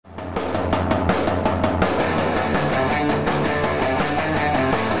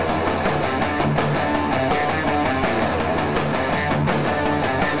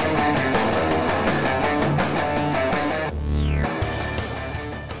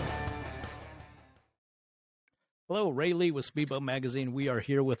Hello, Ray Lee with Speedboat Magazine. We are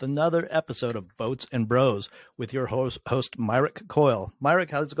here with another episode of Boats and Bros with your host Myrick Coil. Myrick,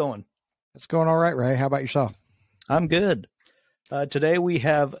 how's it going? It's going all right, Ray. How about yourself? I'm good. Today we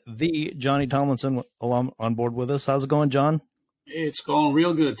have the Johnny Tomlinson alum on board with us. How's it going, John? It's going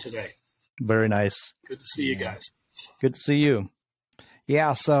real good today. Very nice. Good to see you guys. Good to see you.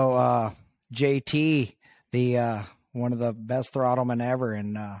 Yeah, so JT, the one of the best Throttleman ever,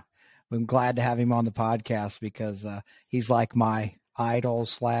 and I'm glad to have him on the podcast because he's like my idol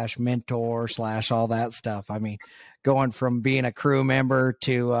 / mentor / all that stuff. I mean, going from being a crew member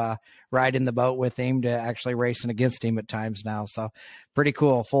to riding the boat with him to actually racing against him at times now. So pretty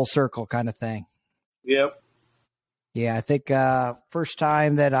cool, full circle kind of thing. Yep. Yeah, I think first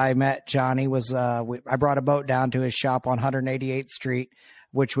time that I met Johnny was I brought a boat down to his shop on 188th Street,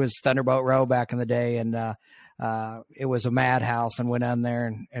 which was Thunderboat Row back in the day, and it was a madhouse, and went on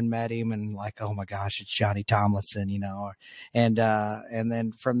there and met him, and like, oh my gosh, it's Johnny Tomlinson, you know. And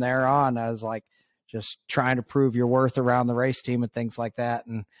then from there on, I was like just trying to prove your worth around the race team and things like that,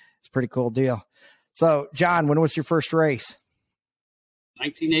 and it's a pretty cool deal. So, John, when was your first race?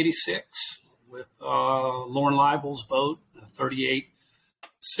 1986 with Lauren Leibel's boat, a 38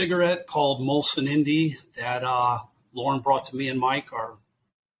 cigarette called Molson Indy that Lauren brought to me and Mike, our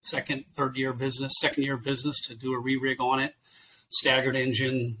second year business to do a re-rig on it. Staggered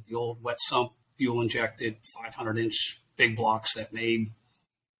engine, the old wet sump, fuel injected, 500-inch big blocks that made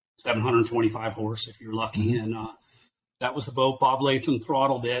 725 horse if you're lucky. And that was the boat. Bob Latham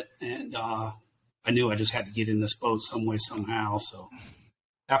throttled it, and I knew I just had to get in this boat some way, somehow. So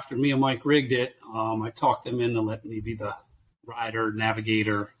after me and Mike rigged it, I talked them into letting me be the rider,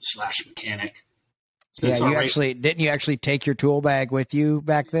 navigator / mechanic. Since didn't you actually take your tool bag with you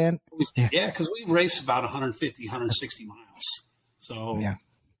back then? Yeah, because we raced about 150, 160 miles. So yeah,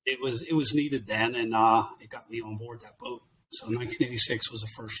 it was needed then, and it got me on board that boat. So 1986 was the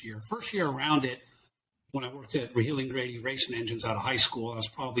first year. First year around it, when I worked at Rehealing Grady Racing Engines out of high school, I was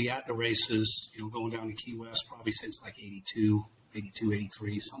probably at the races, going down to Key West probably since like 82,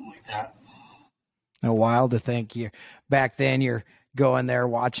 83, something like that. A while to think back then you're going there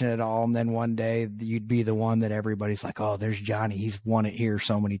watching it all, and then one day you'd be the one that everybody's like, oh, there's Johnny, he's won it here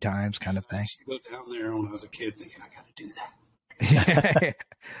so many times, kind of thing. I used to go down there when I was a kid thinking I got to do that.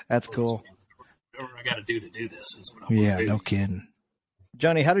 That's cool. Whatever I got to do this is what I want to do. No kidding.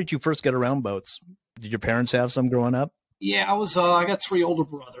 Johnny, how did you first get around boats? Did your parents have some growing up? Yeah, I got three older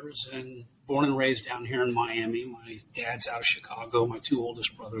brothers, and born and raised down here in Miami. My dad's out of Chicago. My two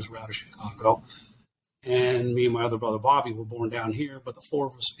oldest brothers were out of Chicago. And me and my other brother, Bobby, were born down here. But the four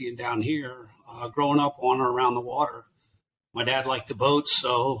of us being down here, growing up on or around the water, my dad liked the boats,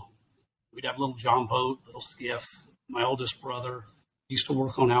 so we'd have a little John boat, little skiff. My oldest brother used to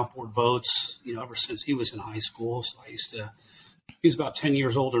work on outboard boats, ever since he was in high school. So he's about 10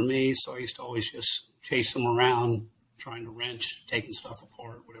 years older than me, so I used to always just chase him around, trying to wrench, taking stuff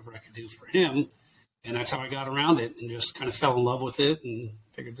apart, whatever I could do for him. And that's how I got around it and just kind of fell in love with it and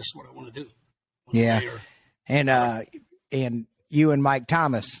figured this is what I want to do. Yeah. And you and Mike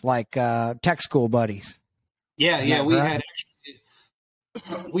Thomas, like tech school buddies. Yeah.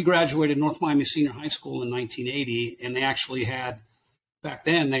 We graduated North Miami Senior High School in 1980, and they actually back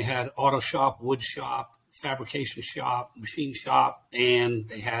then they had auto shop, wood shop, fabrication shop, machine shop, and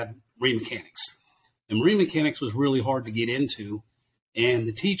they had marine mechanics. And marine mechanics was really hard to get into. And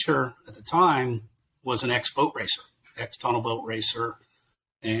the teacher at the time was an ex-boat racer, ex-tunnel boat racer.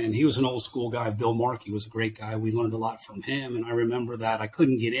 And he was an old school guy. Bill Markey was a great guy. We learned a lot from him. And I remember that I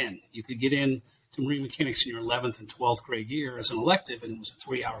couldn't get in. You could get in to marine mechanics in your 11th and 12th grade year as an elective, and it was a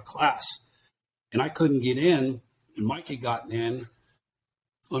 3-hour class. And I couldn't get in, and Mike had gotten in.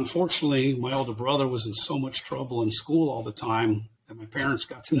 Unfortunately, my older brother was in so much trouble in school all the time that my parents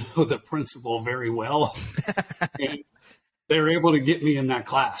got to know the principal very well. And they were able to get me in that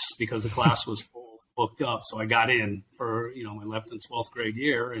class because the class was full. Booked up, so I got in for my 11th and 12th grade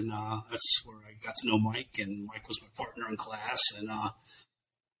year, and that's where I got to know Mike, and Mike was my partner in class, and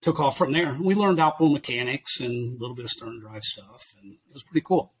took off from there. We learned outboard mechanics and a little bit of stern drive stuff, and it was pretty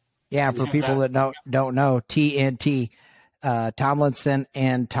cool. Yeah, for people that don't know, TNT, Tomlinson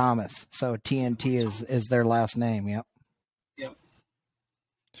and Thomas. So TNT is their last name. Yep.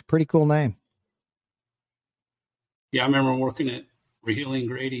 It's a pretty cool name. Yeah, I remember working at Rehealing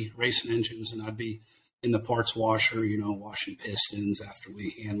Grady Racing Engines, and I'd be in the parts washer, washing pistons after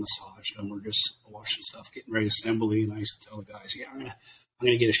we hand massaged them. We're just washing stuff, getting ready to assembly. And I used to tell the guys, I'm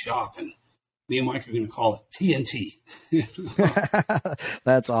gonna get a shop, and me and Mike are gonna call it TNT.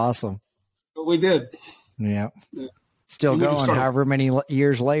 That's awesome. But we did. Yeah. Still going however many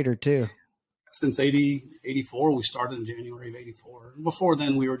years later too. since 84. We started in January of 84. Before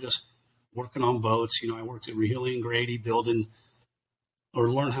then, we were just working on boats. I worked at Healy and Grady building or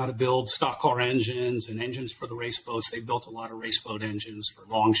learn how to build stock car engines and engines for the race boats. They built a lot of race boat engines for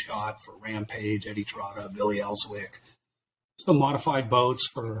Long Shot, for Rampage, Eddie Trotta, Billy Ellswick. Some modified boats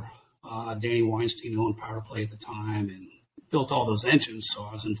for Danny Weinstein, who owned Power Play at the time, and built all those engines. So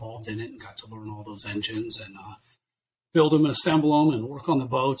I was involved in it and got to learn all those engines and build them and assemble them and work on the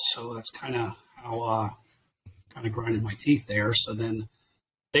boats. So that's kind of how kind of grinded my teeth there. So then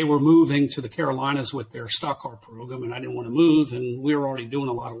they were moving to the Carolinas with their stock car program, and I didn't want to move. And we were already doing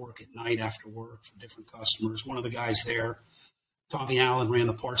a lot of work at night after work for different customers. One of the guys there, Tommy Allen, ran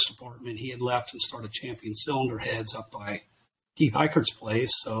the parts department. He had left and started Champion Cylinder Heads up by Keith Eichert's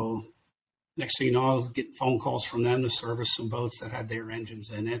place. So next thing you know, I was getting phone calls from them to service some boats that had their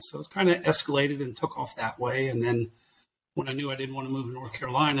engines in it. So it's kind of escalated and took off that way. And then when I knew I didn't want to move to North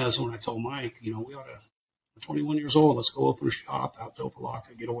Carolina is when I told Mike, we ought to, I'm 21 years old, let's go open a shop out to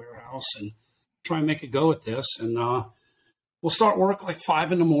Opelika, get a warehouse, and try and make a go at this. And we'll start work like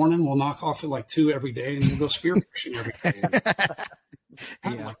 5 a.m. We'll knock off at like 2 every day, and we'll go spearfishing every day.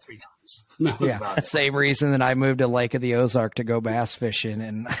 Like 3 times. Same reason that I moved to Lake of the Ozark to go bass fishing,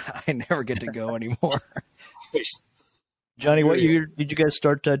 and I never get to go anymore. Johnny, what year did you guys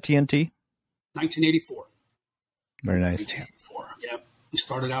start TNT? 1984. Very nice. 1984. Yep. We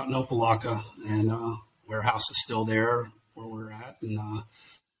started out in Opelika, and warehouse is still there where we're at, and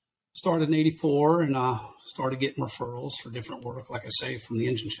started in 84 and started getting referrals for different work, like I say, from the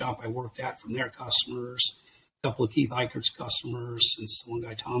engine shop I worked at, from their customers, a couple of Keith Eichert's customers, since one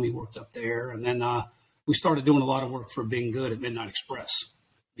guy, Tommy, worked up there. And then we started doing a lot of work for Bing Good at Midnight Express,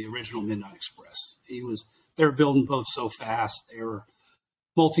 the original Midnight Express. They were building boats so fast. They were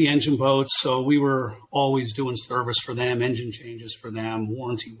multi-engine boats, so we were always doing service for them, engine changes for them,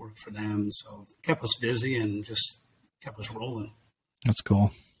 warranty work for them. So it kept us busy and just kept us rolling. That's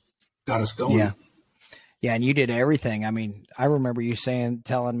cool. Got us going. Yeah, and you did everything. I mean, I remember you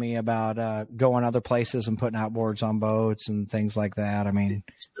telling me about going other places and putting outboards on boats and things like that. I mean,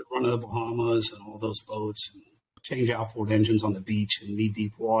 run to the Bahamas and all those boats, and change outboard engines on the beach in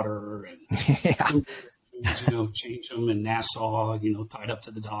knee-deep water, and change them in Nassau, tied up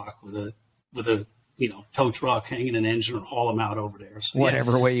to the dock with a tow truck hanging an engine, or haul them out over there. So,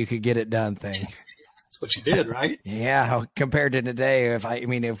 whatever way you could get it done thing. That's what you did, right? Yeah. Compared to today, if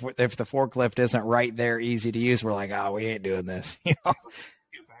the forklift isn't right there, easy to use, we're like, oh, we ain't doing this. Get back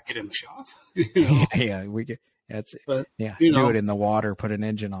it in the shop. Yeah, we could. That's it. But, do it in the water, put an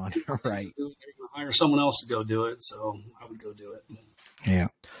engine on. Right. You're going to hire someone else to go do it, so I would go do it. Yeah.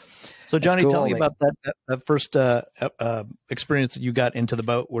 So Johnny, tell me about that first experience that you got into the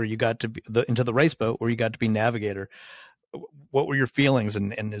boat, where you got to be into the race boat, where you got to be navigator. What were your feelings,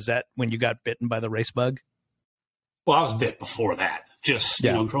 and is that when you got bitten by the race bug? Well, I was bit before that. Just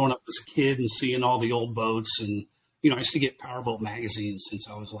growing up as a kid and seeing all the old boats, and I used to get Powerboat magazines since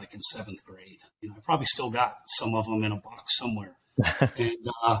I was like in 7th grade. I probably still got some of them in a box somewhere. And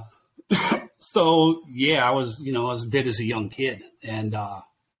so I was bit as a young kid, and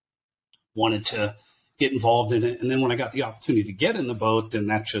wanted to get involved in it. And then when I got the opportunity to get in the boat, then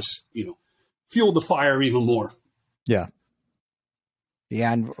that just, fueled the fire even more. Yeah.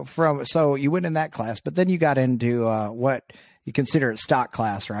 Yeah. And so you went in that class, but then you got into what you consider it stock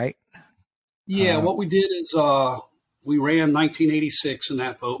class, right? Yeah. What we did is we ran 1986 in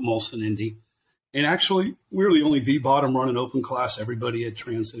that boat, Molson Indy. And actually, we were the only V-bottom running open class. Everybody had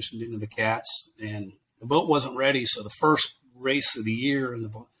transitioned into the Cats, and the boat wasn't ready. So the first race of the year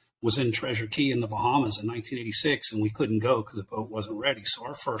was in Treasure Key in the Bahamas in 1986, and we couldn't go because the boat wasn't ready. So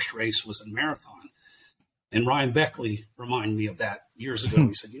our first race was in Marathon. And Ryan Beckley reminded me of that years ago.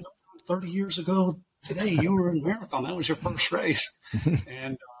 He said, 30 years ago today, you were in Marathon. That was your first race.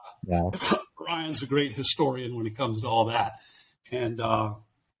 And Ryan's a great historian when it comes to all that. And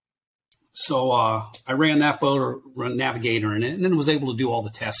so I ran that boat, or run navigator in it, and then was able to do all the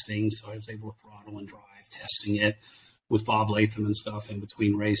testing. So I was able to throttle and drive, testing it with Bob Latham and stuff in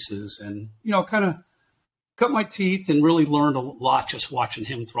between races, and, kind of cut my teeth and really learned a lot just watching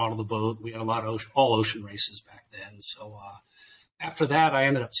him throttle the boat. We had a lot of all ocean races back then. So after that, I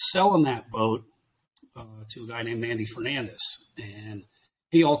ended up selling that boat to a guy named Andy Fernandez, and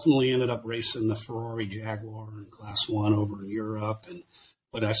he ultimately ended up racing the Ferrari Jaguar in Class 1 over in Europe.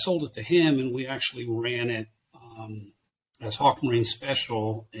 But I sold it to him, and we actually ran it as Hawk Marine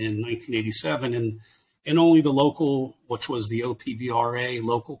Special in 1987, and only the local, which was the OPBRA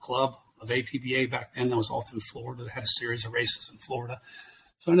local club of APBA back then, that was all through Florida. They had a series of races in Florida.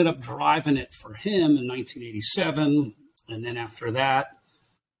 So I ended up driving it for him in 1987. And then after that,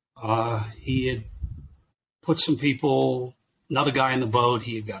 He had put some people, another guy in the boat.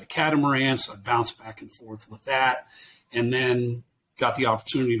 He had got a catamaran, so I bounced back and forth with that. And then got the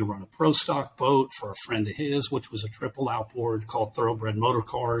opportunity to run a pro stock boat for a friend of his, which was a triple outboard called Thoroughbred Motor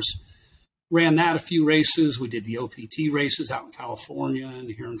Cars. Ran that a few races. We did the OPT races out in California and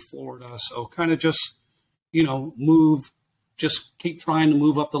here in Florida. So kind of just, just keep trying to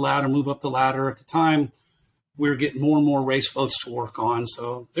move up the ladder. At the time, we were getting more and more race boats to work on.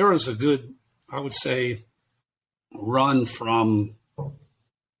 So there was a good, I would say, run from, a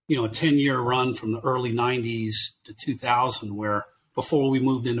 10-year run from the early 90s to 2000, where before we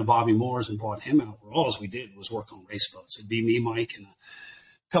moved into Bobby Moore's and bought him out, where all we did was work on race boats. It'd be me, Mike, and a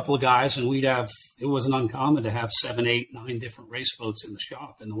couple of guys, and it wasn't uncommon to have 7, 8, 9 different race boats in the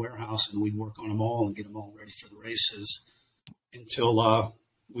shop, in the warehouse, and we'd work on them all and get them all ready for the races until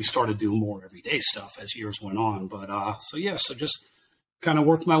we started doing more everyday stuff as years went on. But so just kind of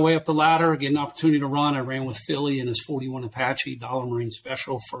worked my way up the ladder, get an opportunity to run. I ran with Philly in his 41 Apache Dollar Marine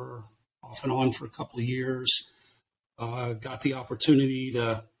Special for off and on for a couple of years. Got the opportunity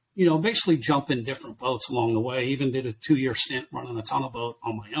to, basically jump in different boats along the way. Even did a 2-year stint running a tunnel boat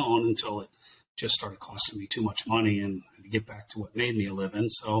on my own until it just started costing me too much money and I had to get back to what made me a living.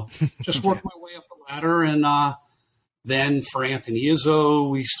 So just worked my way up the ladder. And then for Anthony Izzo,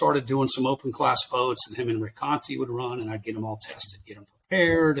 we started doing some open class boats, and him and Rick Conti would run, and I'd get them all tested, get them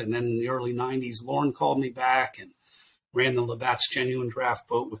prepared. And then in the early 90s, Lauren called me back and ran the Labatt's Genuine Draft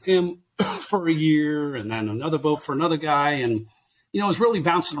boat with him for a year, and then another boat for another guy. And, I was really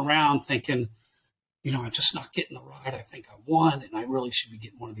bouncing around thinking, I'm just not getting the ride I think I want, and I really should be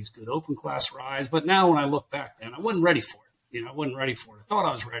getting one of these good open class rides. But now when I look back then, I wasn't ready for it. I wasn't ready for it. I thought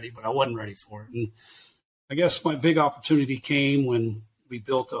I was ready, but I wasn't ready for it. And I guess my big opportunity came when we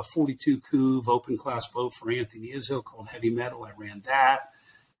built a 42 Couve open class boat for Anthony Izzo called Heavy Metal. I ran that.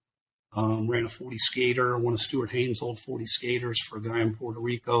 Ran a 40 skater, one of Stuart Haines' old 40 skaters for a guy in Puerto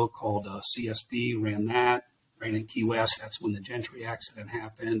Rico called CSB. Ran that. Ran in Key West. That's when the Gentry accident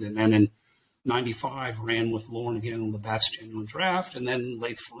happened. And then in 95, ran with Lauren again on the Labatt's Genuine Draft. And then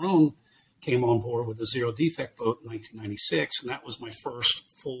Laith Ferrone came on board with a zero defect boat in 1996. And that was my first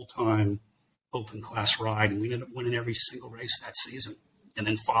full-time open class ride. And we ended up winning every single race that season. And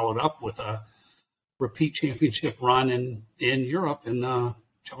then followed up with a repeat championship run in Europe in the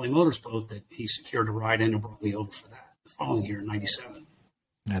Charlie Motors boat that he secured a ride in and brought me over for that the following year in 97.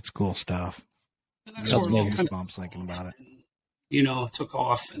 That's cool stuff. And that's where it kind of thinking about it. And, took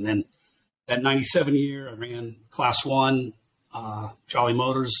off. And then that 97 year, I ran Class 1, Charlie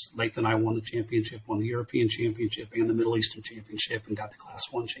Motors. Laith and I won the championship, won the European Championship and the Middle Eastern Championship, and got the Class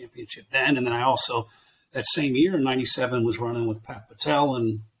 1 championship then. And then I also, that same year in 97, was running with Pat Patel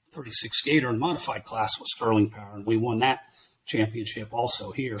and 36 skater and modified class with Sterling Power. And we won that championship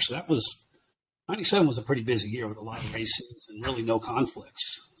also here. So that was, 97 was a pretty busy year with a lot of races and really no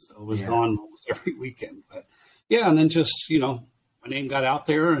conflicts. So it was gone almost every weekend. But yeah, and then just, my name got out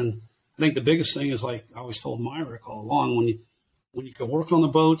there. And I think the biggest thing is, like I always told Myrick all along, when you can work on the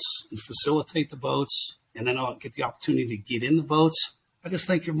boats and facilitate the boats, and then I'll get the opportunity to get in the boats, I just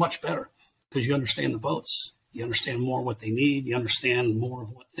think you're much better because you understand the boats. You understand more what they need. You understand more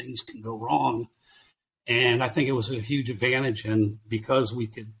of what things can go wrong. And I think it was a huge advantage. And because we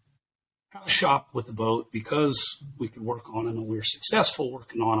could have a shop with the boat, because we could work on them and we were successful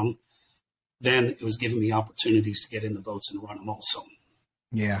working on them, then it was giving me opportunities to get in the boats and run them also.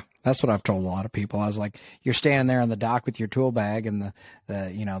 Yeah, that's what I've told a lot of people. I was like, you're standing there on the dock with your tool bag and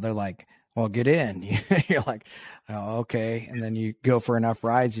they're like, well, get in. You're like, oh, okay. And then you go for enough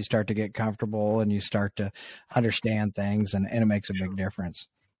rides, you start to get comfortable and you start to understand things, and it makes a big difference.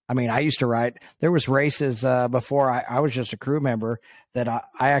 I mean, I used to ride, there was races before I was just a crew member that I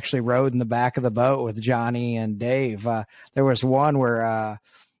actually rode in the back of the boat with Johnny and Dave. There was one where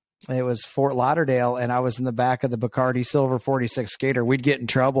it was Fort Lauderdale, and I was in the back of the Bacardi Silver 46 skater. We'd get in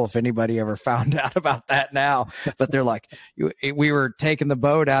trouble if anybody ever found out about that now. But they're like, we were taking the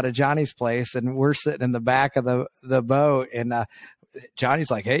boat out of Johnny's place, and we're sitting in the back of the boat, and Johnny's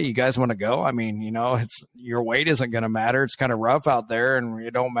like, hey, you guys want to go? I mean, it's your weight isn't going to matter. It's kind of rough out there, and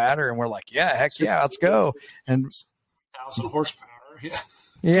it don't matter. And we're like, yeah, heck yeah, let's go. And 1,000 horsepower. Yeah.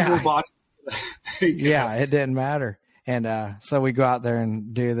 Yeah. Yeah, it didn't matter. And so we go out there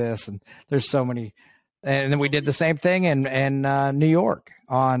and do this, and there's so many. And then we did the same thing in New York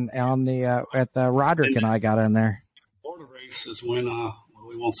on the at the Roderick, and I got in there. Florida race is when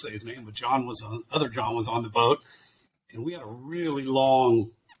we won't say his name, but John was on the boat, and we had a really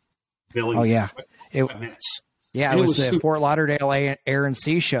long billing. Oh yeah, 5 minutes. Yeah, it was the Fort Lauderdale Air and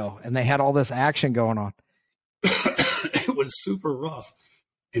Sea Show, and they had all this action going on. It was super rough.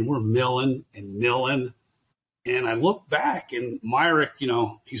 and we're milling and milling. And I look back, and Myrick,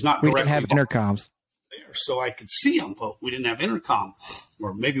 he's not. We didn't have intercoms there, so I could see him, but we didn't have intercom,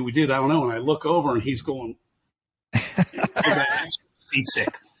 or maybe we did. I don't know. And I look over, and he's going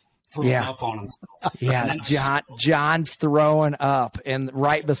seasick, throwing up on himself. Yeah, John's throwing up, and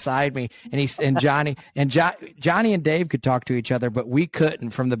right beside me, and Johnny and Dave could talk to each other, but we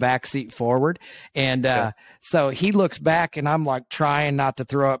couldn't from the back seat forward. And so he looks back, and I'm like trying not to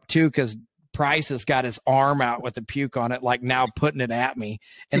throw up too, because Price has got his arm out with the puke on it, like now putting it at me.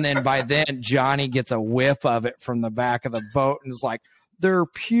 And then by then, Johnny gets a whiff of it from the back of the boat and is like, they're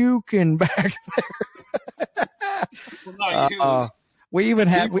puking back there. Well, we even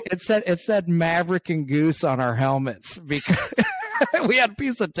had, it said Maverick and Goose on our helmets, because we had a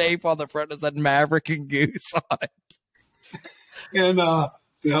piece of tape on the front that said Maverick and Goose on it. And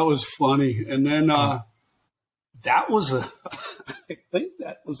that was funny. And then that was I think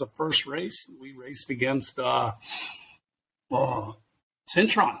that was the first race we raced against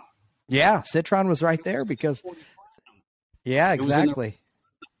Citron. Yeah, Citron was right there because, yeah, exactly.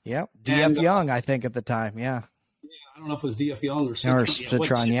 Yep, DF Young, I think at the time, yeah. I don't know if it was DF Young or Citron.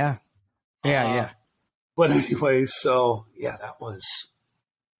 Citron, yeah. Yeah. But anyway, so, yeah, that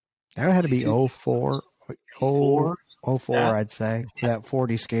had to be 04, I'd say, that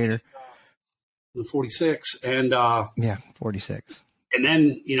 40 skater. The 46. And 46. And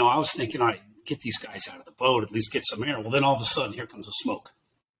then, I was thinking, all right, get these guys out of the boat, at least get some air. Well, then all of a sudden, here comes a smoke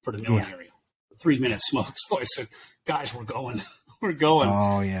for the milling area. 3-minute smoke. So I said, guys, we're going. We're going.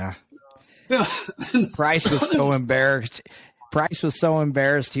 Oh, yeah. Price was so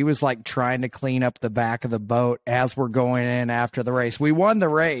embarrassed. He was like trying to clean up the back of the boat as we're going in after the race. We won the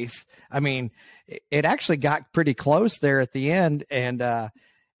race. I mean, it actually got pretty close there at the end. And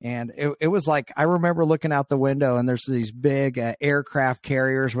it was like, I remember looking out the window, and there's these big aircraft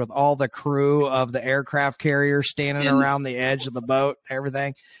carriers with all the crew of the aircraft carrier standing around the edge of the boat,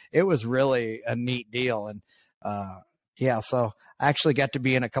 everything. It was really a neat deal. And so I actually got to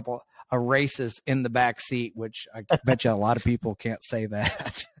be in a couple of races in the back seat, which I bet you a lot of people can't say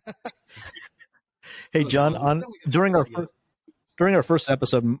that. Hey, John, during our first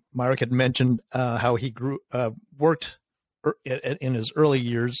episode, Myrick had mentioned how he worked in his early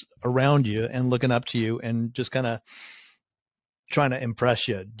years around you and looking up to you and just kind of trying to impress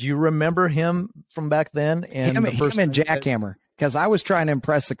you. Do you remember him from back then? And him and Jackhammer, because I was trying to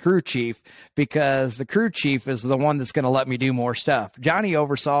impress the crew chief, because the crew chief is the one that's going to let me do more stuff. Johnny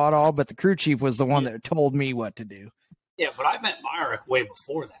oversaw it all, but the crew chief was the one that told me what to do. Yeah, but I met Myrick way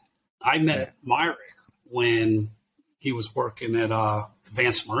before that. I met Myrick when he was working at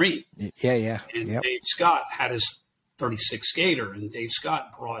Advanced Marine. Yeah. And Dave Scott had his 36 skater, and Dave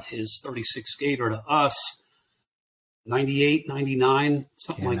Scott brought his 36 skater to us 98, 99,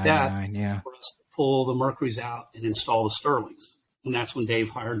 something like that, for us to pull the Mercuries out and install the Sterlings. And that's when Dave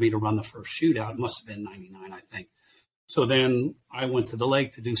hired me to run the first shootout. It must have been 99, I think. So then I went to the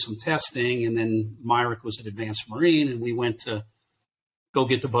lake to do some testing, and then Myrick was at Advanced Marine, and we went to go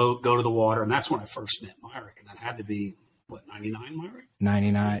get the boat, go to the water, and that's when I first met Myrick, and that had to be, 99, Myrick?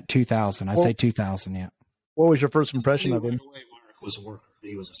 99, 2000. I'd say 2000, yeah. What was your first impression of him? Right away, Myrick was a worker.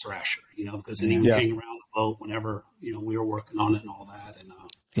 He was a thrasher, because then he would hang around the boat whenever, we were working on it and all that. And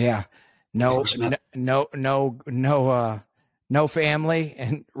no family.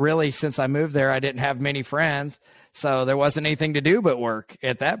 And really, since I moved there, I didn't have many friends. So there wasn't anything to do but work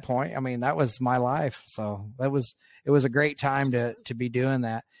at that point. I mean, that was my life. So it was a great time to be doing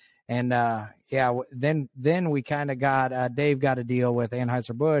that. And then we kind of got Dave got a deal with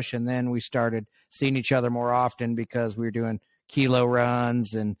Anheuser-Busch, and then we started seeing each other more often because we were doing kilo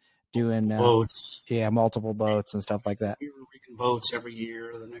runs and doing boats. Multiple boats and stuff like that. We were rigging boats every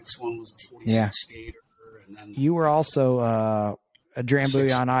year. The next one was the 46 skater, and then you were also a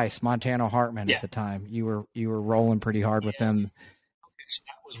Drambuie on Ice, Montana Hartman at the time. You were rolling pretty hard with them. Okay, so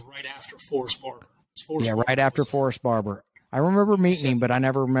that was right after Forrest Barber. Right after Forrest Barber. I remember meeting him, but I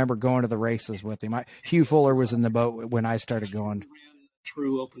never remember going to the races with him. Hugh Fuller was in the boat when I started going. We ran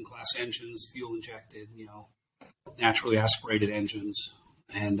true open class engines, fuel injected, naturally aspirated engines.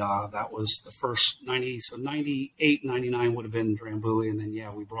 And that was the first 90. So 98, 99 would have been Drambuie. And then,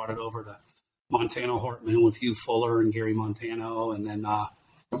 we brought it over to Montana Hartman with Hugh Fuller and Gary Montano. And then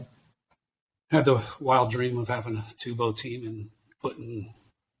had the wild dream of having a two-boat team and putting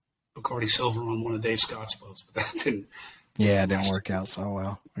Bacardi Silver on one of Dave Scott's boats. But that didn't. Yeah, it didn't work out so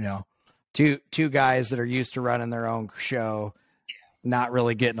well. Two guys that are used to running their own show, not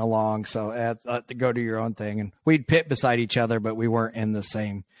really getting along. So to go do your own thing, and we'd pit beside each other, but we weren't in the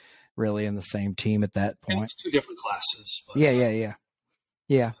same team at that point. It's two different classes. But,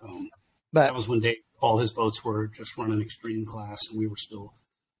 Yeah. But that was when all his boats were just running extreme class, and we were still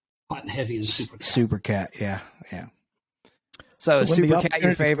hot and heavy in Supercat. Supercat, yeah. So is Supercat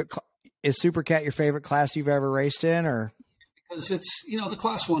your favorite? Is Supercat your favorite class you've ever raced in, or? Because it's, the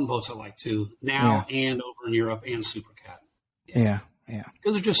Class 1 boats I like too now, and over in Europe and Supercat. Yeah.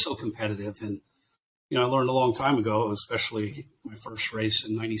 Because they're just so competitive, and I learned a long time ago, especially my first race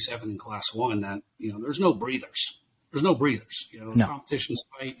in '97 in Class 1, that there's no breathers. There's no breathers. The competition's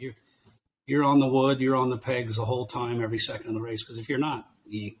tight. You're on the wood, you're on the pegs the whole time, every second of the race. Because if you're not,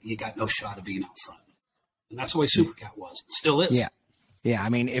 you got no shot of being out front. And that's the way Supercat was. It still is. Yeah. I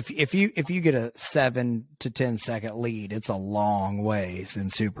mean, if you get a 7 to 10 second lead, it's a long ways in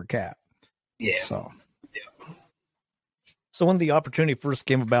Supercat. Yeah. So when the opportunity first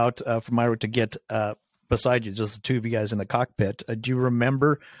came about for Myrick to get beside you, just the two of you guys in the cockpit, do you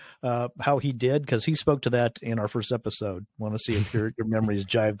remember how he did? Because he spoke to that in our first episode. Want to see if your memories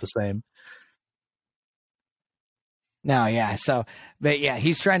jive the same. No, yeah. So, but yeah,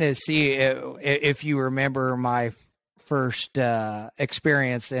 he's trying to see if you remember my first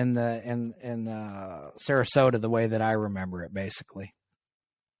experience in Sarasota the way that I remember it, basically.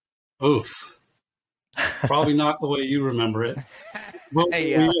 Oof. Probably not the way you remember it.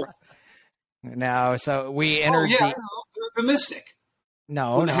 No, so we entered the Mystic.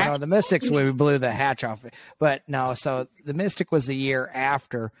 No, the Mystics, we blew the hatch off. But no, so the Mystic was the year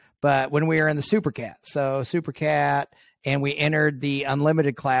after, but when we were in the Supercat. So Supercat, and we entered the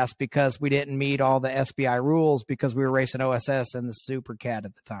Unlimited class because we didn't meet all the SBI rules because we were racing OSS in the Supercat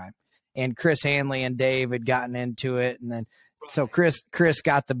at the time. And Chris Hanley and Dave had gotten into it. And then, so Chris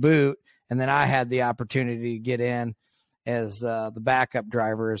got the boot, and then I had the opportunity to get in as the backup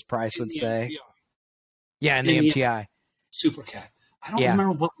driver, as Price would say. Yeah, in the MTI. Supercat. I don't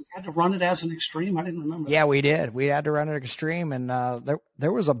remember what we had to run it as an extreme. I didn't remember. Yeah, we did. We had to run it extreme, and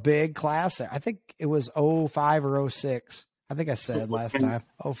there was a big class there. I think it was 05 or 06. I think I said last time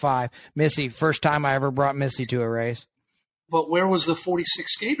 05. Missy, first time I ever brought Missy to a race. But where was the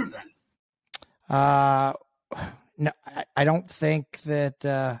 46 skater then? No, I don't think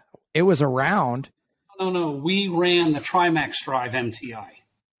that it was around. No. We ran the Trimax Drive MTI.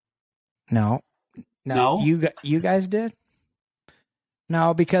 No. You guys did?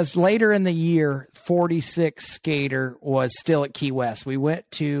 No, because later in the year, 46 skater was still at Key West. We went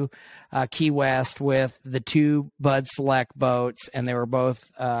to Key West with the two Bud Select boats, and they were both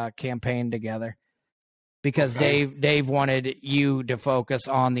campaigned together because Dave wanted you to focus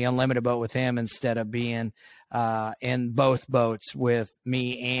on the Unlimited boat with him instead of being in both boats with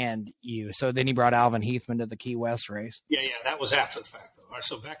me and you. So then he brought Alvin Heathman to the Key West race. Yeah, that was after the fact, though. All right,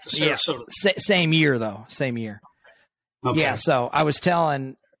 so back to Sarasota. Yeah. Same year, though. Same year. Okay. Yeah, so I was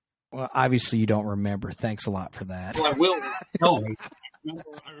telling, well, obviously you don't remember. Thanks a lot for that. Well, I will. No,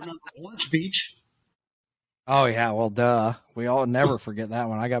 I remember Orange Beach. Oh, yeah, well, duh. We all never forget that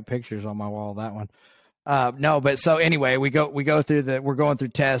one. I got pictures on my wall of that one. No, but so anyway, we're going through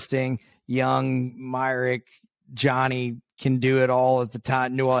testing. Young Myrick, Johnny can do it all at the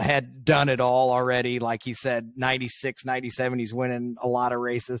time. Newell had done it all already. Like he said, 96, 97, he's winning a lot of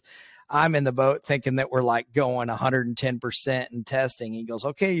races. I'm in the boat thinking that we're like going 110% in testing. He goes,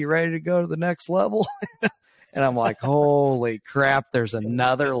 okay, you ready to go to the next level? And I'm like, holy crap, there's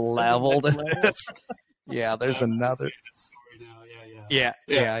another level to this. Yeah, there's another. Yeah.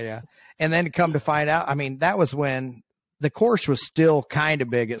 And then to come to find out, I mean, that was when the course was still kind of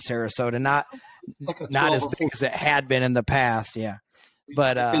big at Sarasota, not as big as it had been in the past. Yeah.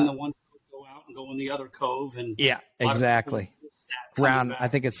 But in the one go out and go in the other cove. And yeah, exactly. Around, I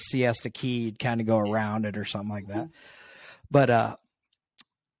think it's Siesta Key, you'd kind of go around it or something like that. But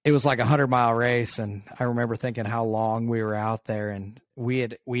it was like a 100-mile race, and I remember thinking how long we were out there, and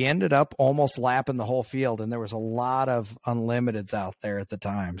we ended up almost lapping the whole field, and there was a lot of Unlimiteds out there at the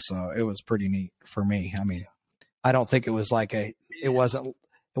time, so it was pretty neat for me. I mean, I don't think it was like it wasn't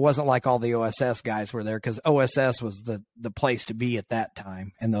like all the OSS guys were there, because OSS was the place to be at that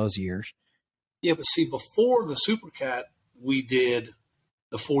time in those years. Yeah, but see, before the Supercat, we did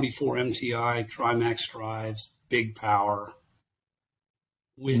the 44 MTI, Trimax drives, big power.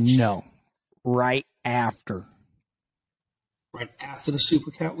 No, right after. Right after the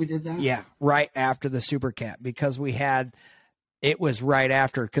Supercat we did that? Yeah, right after the Supercat, because it was right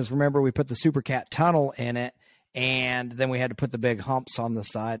after, because remember we put the Supercat tunnel in it, and then we had to put the big humps on the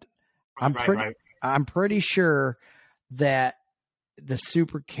side. Right. I'm pretty sure that the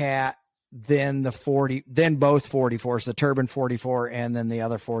Supercat, then both 44s, the Turbine 44 and then the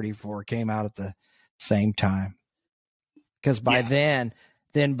other 44 came out at the same time. Because by then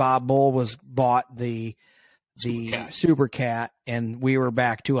Bob Bull bought the Supercat, and we were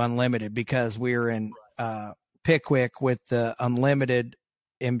back to unlimited because we were in Pickwick with the unlimited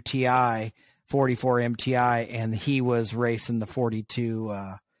MTI, 44 MTI, and he was racing the 42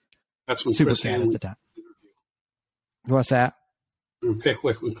 that's when Supercat at the time. What's that? In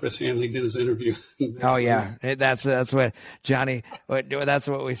Pickwick when Chris Hanley did his interview. That's what Johnny. That's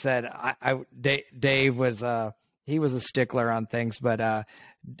what we said. Dave was he was a stickler on things, but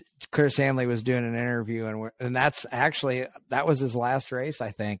Chris Hanley was doing an interview, and that was his last race,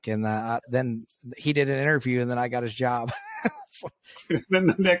 I think. And then he did an interview, and then I got his job. Then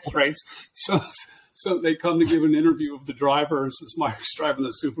the next race, so they come to give an interview of the driver, and says Myrick's driving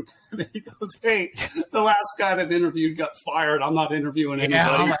the Supercat. And he goes, "Hey, the last guy that interviewed got fired. I'm not interviewing anybody." Yeah,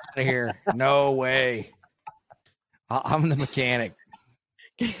 I'm out of here. No way. I'm the mechanic.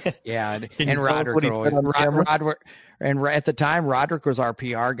 Yeah, and Roderick at the time, Roderick was our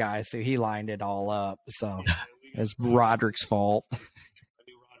PR guy, so he lined it all up. So it's Roderick's fault. I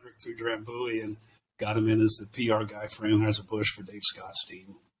knew Roderick through Drambuie and got him in as the PR guy for Anheuser-Busch for Dave Scott's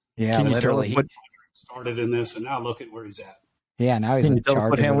team. Yeah, literally. What started in this, and now look at where he's at. Yeah, now he's in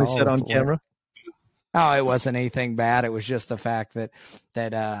charge. What Hanley said on camera? Oh, it wasn't anything bad. It was just the fact that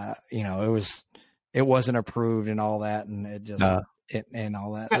it wasn't approved and all that, and it just and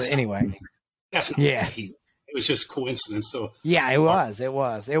all that. But anyway, that's not it was just coincidence. So yeah, it was,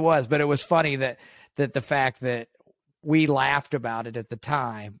 but it was funny that the fact that we laughed about it at the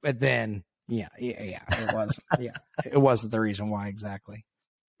time, but then it wasn't the reason why exactly.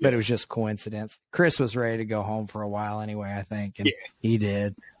 But it was just coincidence. Chris was ready to go home for a while anyway, I think, and he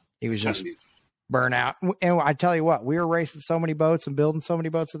did. He was just burnt out. And I tell you what, we were racing so many boats and building so many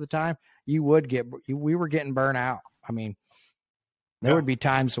boats at the time. We were getting burnt out. I mean, there would be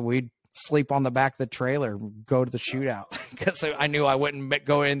times when we'd sleep on the back of the trailer, go to the shootout because I knew I wouldn't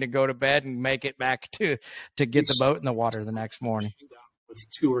go to bed and make it back to get the boat in the water the next morning. With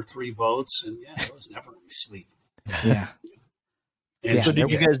 2 or 3 boats, and it was never any sleep. Yeah. And so did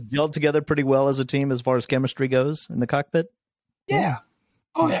you guys gel together pretty well as a team as far as chemistry goes in the cockpit? Yeah.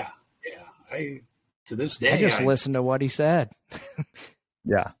 Oh, yeah. Yeah. To this day, I just listened to what he said.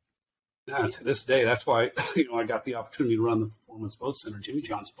 Yeah, to this day, that's why, I got the opportunity to run the Performance Boat Center, Jimmy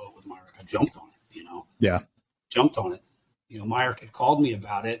John's boat with Myrick. I jumped on it, Yeah. Jumped on it. Myrick had called me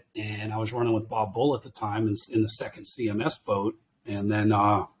about it, and I was running with Bob Bull at the time in the second CMS boat. And then,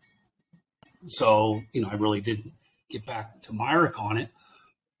 I really didn't get back to Myrick on it.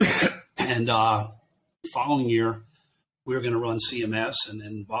 And the following year, we were going to run CMS. And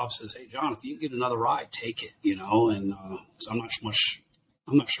then Bob says, "Hey, John, if you can get another ride, take it, And so I'm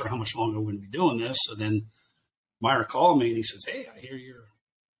not sure how much longer we're going to be doing this. So then Myrick called me and he says, "Hey, I hear you're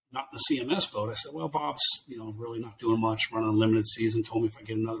not in the CMS boat." I said, "Well, Bob's, really not doing much, running a limited season, told me if I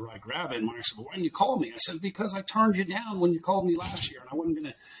get another ride, grab it." And Myrick said, "Well, why didn't you call me?" I said, "Because I turned you down when you called me last year and I wasn't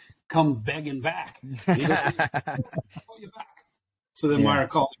going to come begging back." And he goes, "I'll call you back." So then Myrick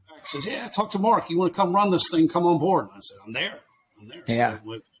called me back, says, "Yeah, talk to Mark. You want to come run this thing? Come on board." And I said, I'm there. Yeah. So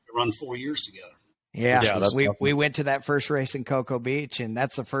we run 4 years together. Yeah, we went to that first race in Cocoa Beach, and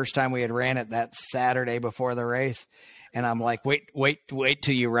that's the first time we had ran it that Saturday before the race. And I'm like, wait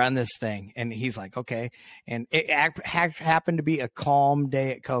till you run this thing. And he's like, okay. And it happened to be a calm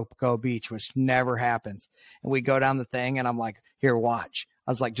day at Cocoa Beach, which never happens. And we go down the thing, and I'm like, "Here, watch."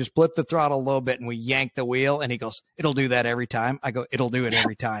 I was like, "Just blip the throttle a little bit," and we yank the wheel. And he goes, "It'll do that every time." I go, "It'll do it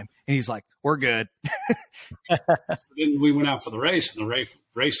every time." And he's like, "We're good." So then we went out for the race, and the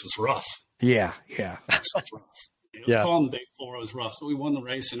race was rough. Yeah. It was rough. It was calm the day before. It was rough. So we won the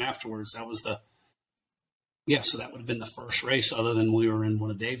race, and afterwards, that was so that would have been the first race other than we were in one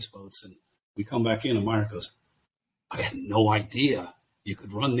of Dave's boats. And we come back in, and Myrick goes, "I had no idea you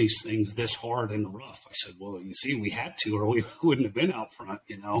could run these things this hard in the rough." I said, "Well, you see, we had to, or we wouldn't have been out front,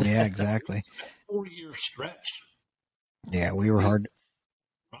 Yeah, exactly. 4-year stretch. Yeah, we were hard.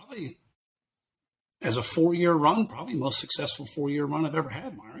 Probably as a 4-year run, probably most successful 4-year run I've ever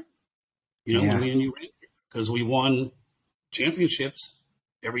had, Myrick. Me and you ran because we won championships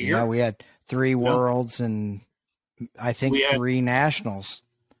every year. Yeah, we had 3 worlds and I think 3 nationals.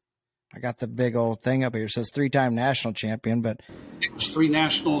 I got the big old thing up here. It says 3-time national champion, but it was 3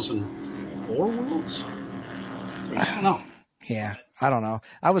 nationals and 4 worlds. I don't know. Yeah, I don't know.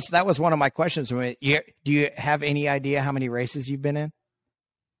 That was one of my questions. Do you have any idea how many races you've been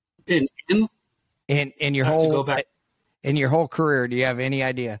in? In your whole go back. In your whole career? Do you have any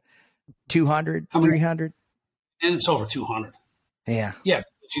idea? 200, 300? And it's over 200. Yeah. Yeah.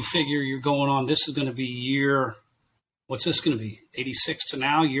 But you figure you're going on, this is going to be what's this going to be? 86 to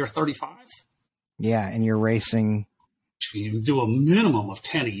now, year 35? Yeah. And you're racing. You can do a minimum of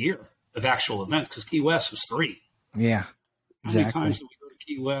 10 a year. of actual events, because Key West was 3. Yeah, exactly. How many times did we go to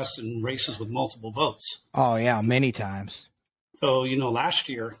Key West and races with multiple boats? Oh, yeah, many times. So, last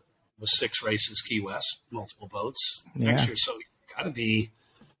year was 6 races, Key West, multiple boats. Yeah. Next year, so it's got to be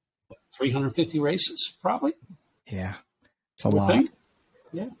 350 races, probably. Yeah, it's a lot.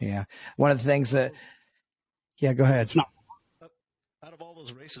 Yeah. One of the things that, go ahead. Out of all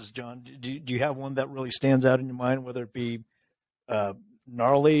those races, John, do you have one that really stands out in your mind, whether it be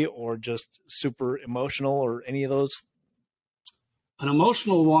gnarly or just super emotional or any of those? An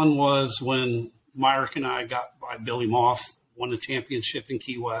emotional one was when Myrick and I got by Billy Moff, won the championship in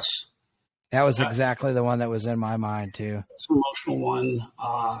Key West. That was exactly the one that was in my mind too. It's an emotional one.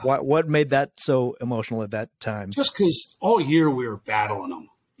 What made that so emotional at that time? Just because all year we were battling them,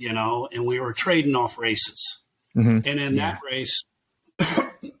 and we were trading off races. Mm-hmm. And in that race,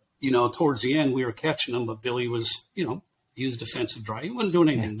 towards the end, we were catching them, but Billy was, he was defensive driver. He wasn't doing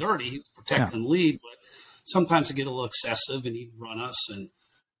anything dirty. He was protecting the lead, but sometimes it get a little excessive, and he'd run us and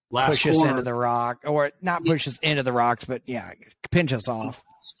push us into the rock, or not push us into the rocks, but pinch us off.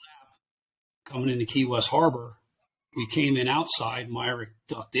 Coming into Key West Harbor, we came in outside. Myrick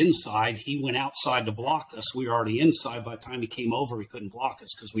ducked inside. He went outside to block us. We were already inside. By the time he came over, he couldn't block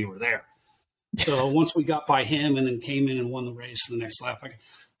us because we were there. So once we got by him and then came in and won the race in the next lap,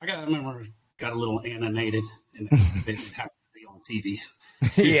 I remember got a little animated, and it happened to be on TV.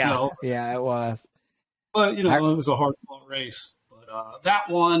 Yeah, it was. But it was a hard-fought race. But that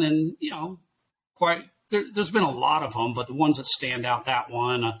one, and there's been a lot of them, but the ones that stand out, that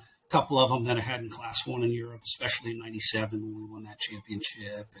one, a couple of them that I had in Class 1 in Europe, especially in '97 when we won that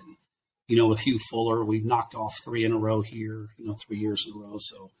championship, and with Hugh Fuller, we knocked off 3 in a row here, 3 years in a row.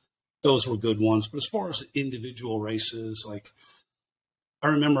 So those were good ones. But as far as individual races, like I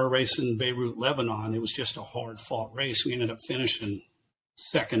remember a race in Beirut, Lebanon. It was just a hard-fought race. We ended up finishing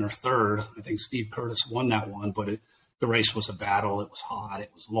 2nd or 3rd. I think Steve Curtis won that one, but the race was a battle. It was hot.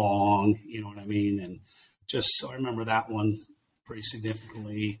 It was long. You know what I mean? And so I remember that one pretty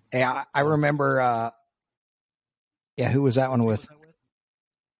significantly. Yeah, I remember. Who was that one with?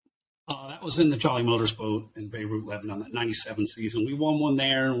 That was in the Jolly Motors boat in Beirut, Lebanon, that '97 season. We won one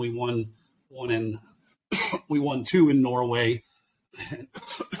there, and we won 2 in Norway,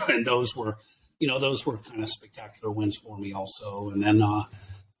 and those were kind of spectacular wins for me also. And then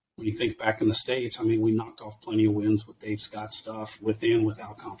when you think back in the States, I mean, we knocked off plenty of wins with Dave Scott stuff, with and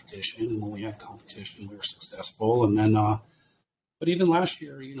without competition. And when we had competition, we were successful. And then, but even last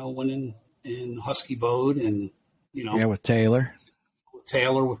year, winning in Husky boat, and with Taylor.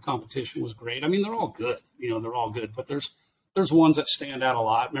 With competition was great. I mean, they're all good. They're all good. But there's ones that stand out a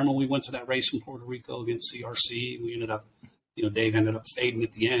lot. Remember, we went to that race in Puerto Rico against CRC. We ended up, Dave ended up fading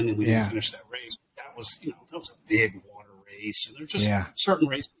at the end, and we didn't finish that race. That was, that was a big water race. And there's just certain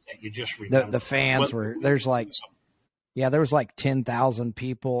races that you just remember. The fans there was like 10,000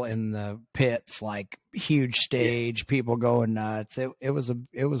 people in the pits, like huge stage, people going nuts. It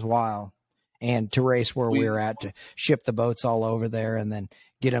was wild. And to race where we were at, to ship the boats all over there and then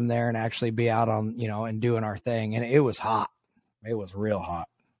get them there and actually be out on, and doing our thing. And it was hot. It was real hot.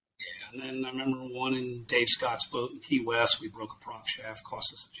 Yeah. And then I remember one in Dave Scott's boat in Key West. We broke a prop shaft,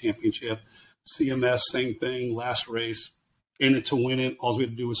 cost us the championship. CMS, same thing. Last race, in it to win it. All we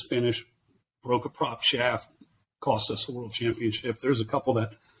had to do was finish. Broke a prop shaft, cost us a world championship. There's a couple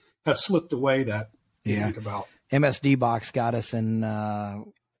that have slipped away that you think about. MSD Box got us in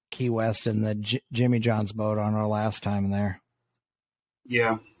Key West in the Jimmy John's boat on our last time there.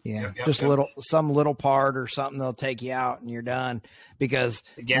 Yeah. Just some little part or something, they'll take you out and you're done, because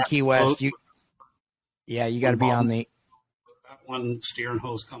in Key West, you got to be on the. That one steering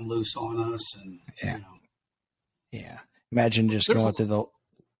hose come loose on us, and Imagine just going through the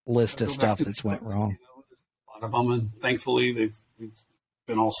list of stuff that's went wrong. A lot of them, and thankfully we've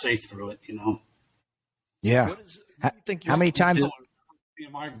been all safe through it. Yeah. How many times? Me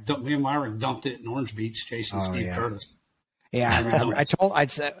and Myrick dumped it in Orange Beach chasing Steve Curtis. Yeah, I remember. I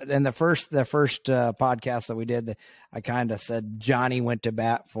said in the first podcast that we did, I kind of said Johnny went to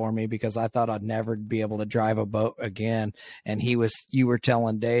bat for me because I thought I'd never be able to drive a boat again. And you were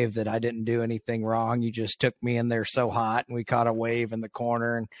telling Dave that I didn't do anything wrong. You just took me in there so hot, and we caught a wave in the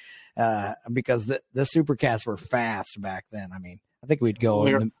corner. And because the Supercats were fast back then. I mean, I think we'd go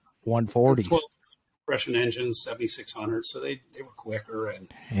in the 140s. Compression engines, 7600, so they were quicker. And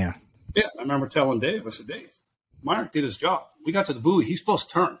I remember telling Dave, I said, Dave, Myrick did his job. We got to the buoy. He's supposed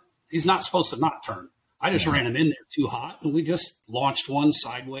to turn. He's not supposed to not turn. I just ran him in there too hot, and we just launched one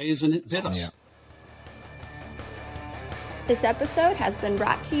sideways, and it bit us. This episode has been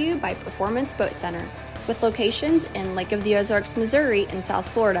brought to you by Performance Boat Center. with locations in Lake of the Ozarks, Missouri, and South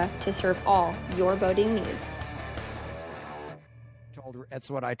Florida to serve all your boating needs. That's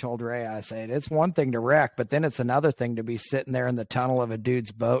what I told Ray. I said, it's one thing to wreck, but then it's another thing to be sitting there in the tunnel of a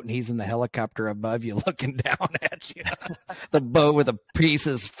dude's boat and he's in the helicopter above you looking down at you. The boat with the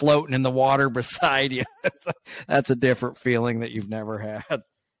pieces floating in the water beside you. That's a different feeling that you've never had.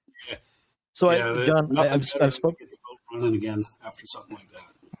 So, John, I've spoken to boat running again after something like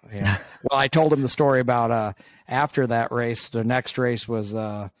that. Yeah. Well, I told him the story about after that race. The next race was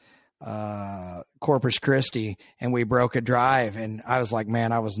Corpus Christi, and we broke a drive, and I was like,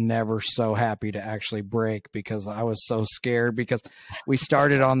 man, I was never so happy to actually break because I was so scared, because we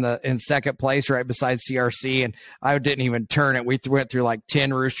started in second place right beside CRC, and I didn't even turn it. We went through like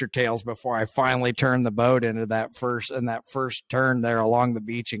 10 rooster tails before I finally turned the boat into that first turn there along the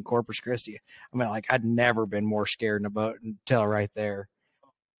beach in Corpus Christi. I mean, like, I'd never been more scared in a boat until right there.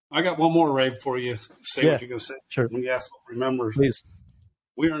 I got one more, Ray, before you say what you're going to say. Sure. When you ask what remembers. Please.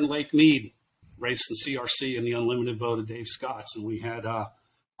 We were in Lake Mead racing CRC in the unlimited boat of Dave Scott's, and we had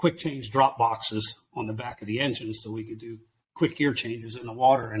quick change drop boxes on the back of the engine so we could do quick gear changes in the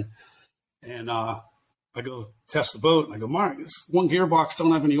water. And I go test the boat, and I go, Mark, this one gearbox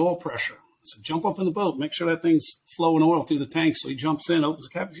don't have any oil pressure. I said, jump up in the boat, make sure that thing's flowing oil through the tank. So he jumps in, opens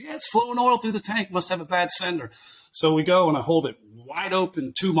the cap. Yeah, it's flowing oil through the tank. Must have a bad sender. So we go, and I hold it wide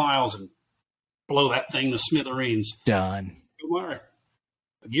open 2 miles and blow that thing to smithereens. Done. Mark,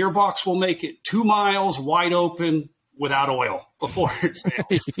 a gearbox will make it 2 miles wide open without oil before it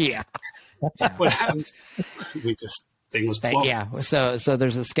fails. Yeah. What happens? Thing was plump. Yeah. So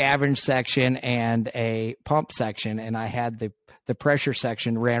there's a scavenge section and a pump section, and I had the pressure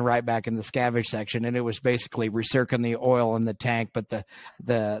section ran right back in the scavenge section, and it was basically recirculating the oil in the tank, but the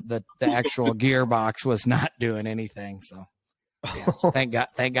actual gearbox was not doing anything. So yeah,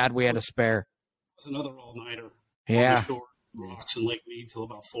 thank God we had a spare. It was another all-nighter. Yeah. Rocks in Lake Mead till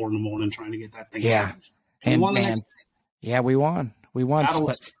about 4 a.m. trying to get that thing changed. And we won the man, next day. Yeah, we won.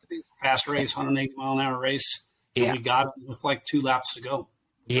 Fast race, 180 mile an hour race. And we got it with like 2 laps to go.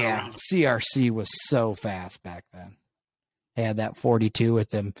 Yeah, CRC was so fast back then. They had that 42 with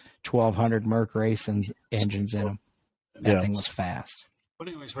them 1200 Merc racing engines in them. That thing was fast. But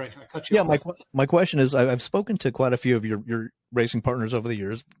anyways, Ray, I cut you off. My question is, I've spoken to quite a few of your racing partners over the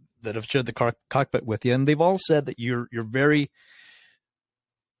years that have shared the cockpit with you, and they've all said that you're very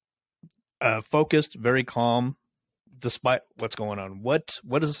focused, very calm, despite what's going on. What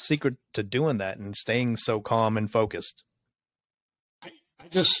is the secret to doing that and staying so calm and focused? I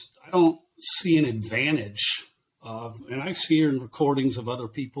don't see an advantage of, and I see in recordings of other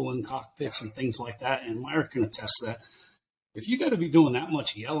people in cockpits and things like that, and Myrick can attest to that. If you got to be doing that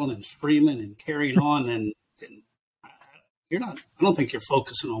much yelling and screaming and carrying on, then you're not. I don't think you're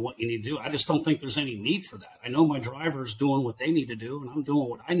focusing on what you need to do. I just don't think there's any need for that. I know my driver's doing what they need to do, and I'm doing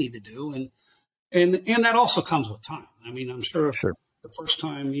what I need to do, and that also comes with time. I mean, I'm sure. The first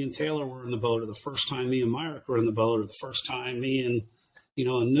time me and Taylor were in the boat, or the first time me and Myrick were in the boat, or the first time me and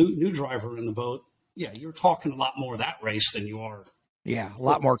a new driver were in the boat, you're talking a lot more of that race than you are. Yeah, a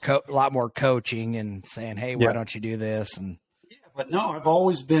lot more coaching and saying, hey, why don't you do this? And but no, I've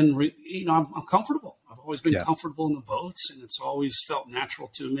always been, I'm comfortable. I've always been comfortable in the boats, and it's always felt natural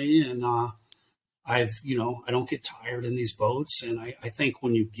to me. And I don't get tired in these boats. And I think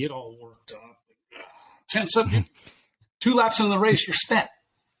when you get all worked up, tense up, 2 laps in the race, you're spent.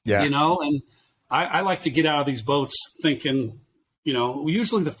 Yeah. And I like to get out of these boats thinking,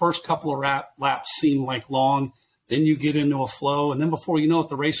 usually the first couple of laps seem like long. Then you get into a flow, and then before you know it,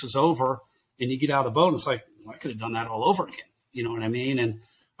 the race is over, and you get out of the boat, and it's like, well, I could have done that all over again. You know what I mean? And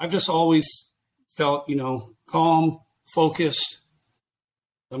I've just always felt, calm, focused.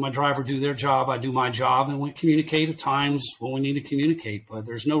 Let my driver do their job. I do my job, and we communicate at times when we need to communicate. But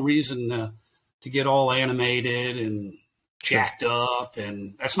there's no reason to get all animated and jacked up,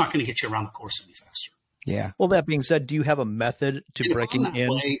 and that's not going to get you around the course any faster. Yeah. Well, that being said, do you have a method to breaking in?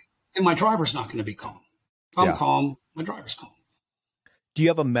 And my driver's not going to be calm. If I'm calm, my driver's calm. Do you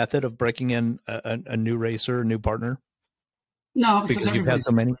have a method of breaking in a new racer, a new partner? No, because you've had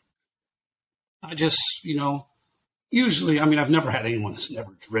so many. I just, usually, I've never had anyone that's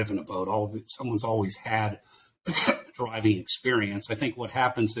never driven a boat. Someone's always had driving experience. I think what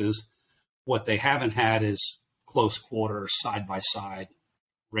happens is what they haven't had is close quarters, side by side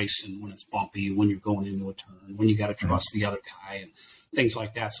racing when it's bumpy, when you're going into a turn, when you got to trust the other guy and things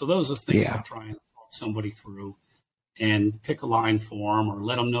like that. So those are things I try and talk somebody through and pick a line for them or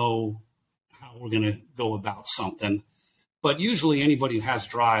let them know how we're going to go about something. But usually anybody who has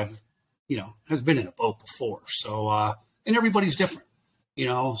drive, has been in a boat before. So, and everybody's different.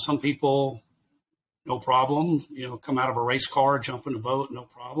 Some people no problem. Come out of a race car, jump in a boat, no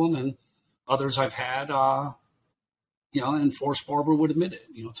problem. And others I've had, and Forrest Barber would admit it,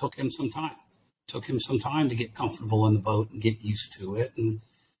 took him some time. Took him some time to get comfortable in the boat and get used to it. And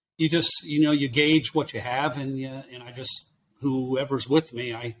you just, you gauge what you have. And I just, whoever's with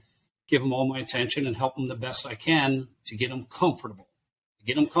me, I give them all my attention and help them the best I can to get them comfortable.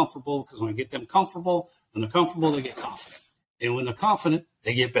 Because when I get them comfortable, when they're comfortable, they get confident. And when they're confident,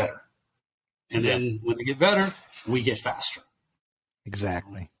 they get better. And then when they get better, we get faster.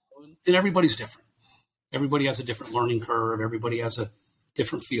 Exactly. And everybody's different. Everybody has a different learning curve. Everybody has a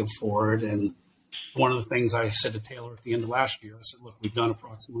different feel for it. And one of the things I said to Taylor at the end of last year, I said, look, we've done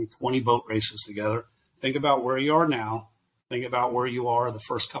approximately 20 boat races together. Think about where you are now. Think about where you are the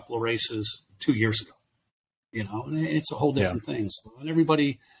first couple of races 2 years ago. And it's a whole different thing. So, and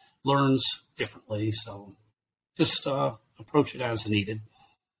everybody learns differently. So just approach it as needed.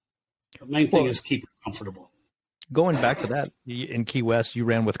 The main thing is keep it comfortable. Going back to that, in Key West, you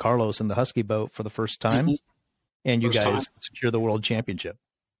ran with Carlos in the Husky boat for the first time, and you guys secured the world championship.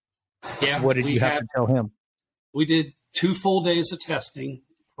 Yeah. What did you have to tell him? We did 2 full days of testing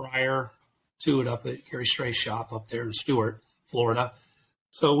prior to it up at Gary Stray's shop up there in Stuart, Florida.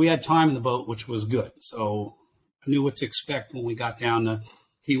 So we had time in the boat, which was good. So I knew what to expect when we got down to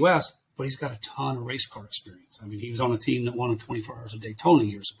Key West, but he's got a ton of race car experience. I mean, he was on a team that won in 24 Hours of Daytona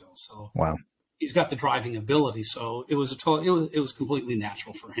years ago. So wow, he's got the driving ability. So it was it was completely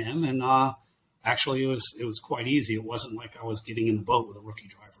natural for him. And actually, it was quite easy. It wasn't like I was getting in the boat with a rookie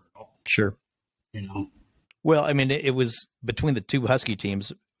driver at all. Sure. Well, I mean, it was between the 2 Husky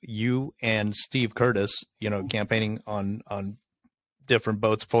teams, you and Steve Curtis, campaigning on different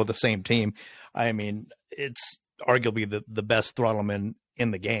boats for the same team. I mean, it's arguably the best Throttleman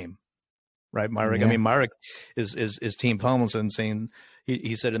in the game, right, Myrick? Yeah. I mean, Myrick is Team Tomlinson, saying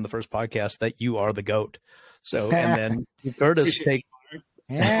he said in the first podcast that you are the GOAT. So, and then Curtis buddy,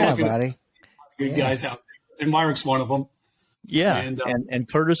 good guys out there, and Myrick's one of them. Yeah, and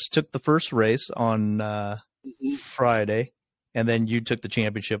Curtis took the first race on Friday, and then you took the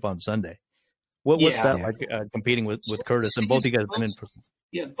championship on Sunday. What's that like competing with Curtis? And both you guys been in.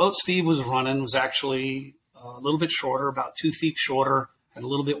 Yeah, the boat Steve was running was actually a little bit shorter, about 2 feet shorter, had a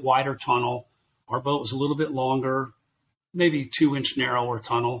little bit wider tunnel. Our boat was a little bit longer, maybe 2-inch narrower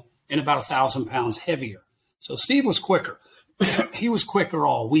tunnel, and about 1,000 pounds heavier. So Steve was quicker. He was quicker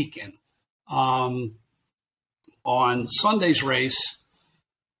all weekend. On Sunday's race,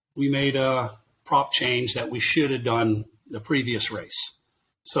 we made a prop change that we should have done the previous race.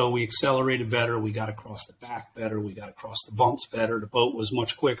 So we accelerated better. We got across the back better. We got across the bumps better. The boat was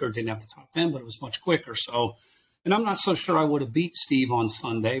much quicker. Didn't have the top end, but it was much quicker. So, and I'm not so sure I would have beat Steve on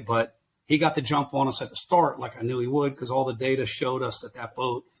Sunday, but he got the jump on us at the start like I knew he would, because all the data showed us that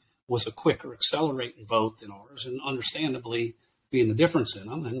boat was a quicker accelerating boat than ours, and understandably being the difference in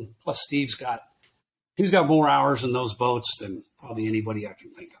them. And plus Steve's got more hours in those boats than probably anybody I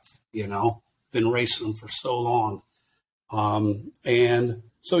can think of, been racing them for so long. And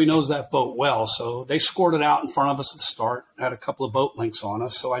so he knows that boat well. So they scored it out in front of us at the start, had a couple of boat links on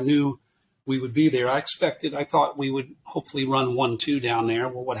us. So I knew we would be there. I thought we would hopefully run 1-2 down there.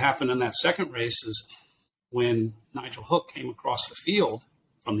 Well, what happened in that second race is when Nigel Hook came across the field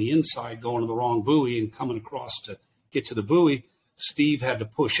from the inside, going to the wrong buoy and coming across to get to the buoy, Steve had to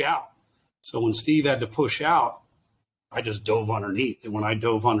push out. So when Steve had to push out, I just dove underneath. And when I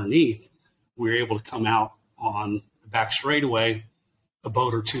dove underneath, we were able to come out on the back straightaway a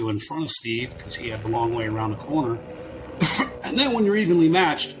boat or 2 in front of Steve, because he had the long way around the corner. And then when you're evenly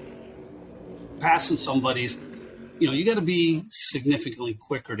matched, passing somebody's, you got to be significantly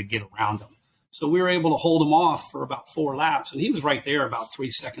quicker to get around them. So we were able to hold him off for about 4 laps, and he was right there about 3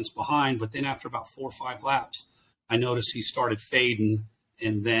 seconds behind. But then after about 4 or 5 laps, I noticed he started fading,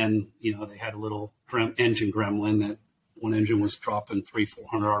 and then, they had a little engine gremlin that one engine was dropping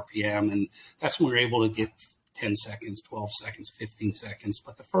 300-400 RPM, and that's when we were able to get 10 seconds, 12 seconds, 15 seconds.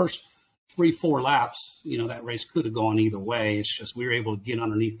 But the first 3-4 laps, that race could have gone either way. It's just we were able to get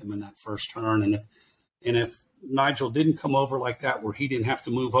underneath them in that first turn. And if Nigel didn't come over like that, where he didn't have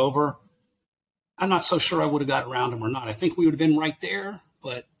to move over, I'm not so sure I would have got around him or not. I think we would have been right there,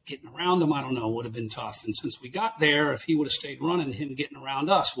 but getting around him, I don't know, would have been tough. And since we got there, if he would have stayed running, him getting around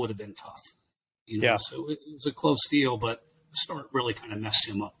us would have been tough. Yeah. So it was a close deal, but the start really kind of messed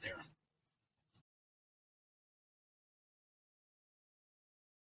him up there.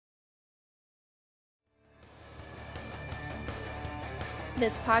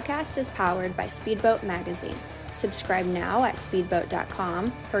 This podcast is powered by Speedboat Magazine. Subscribe now at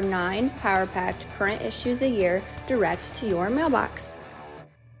speedboat.com for 9 power-packed current issues a year direct to your mailbox.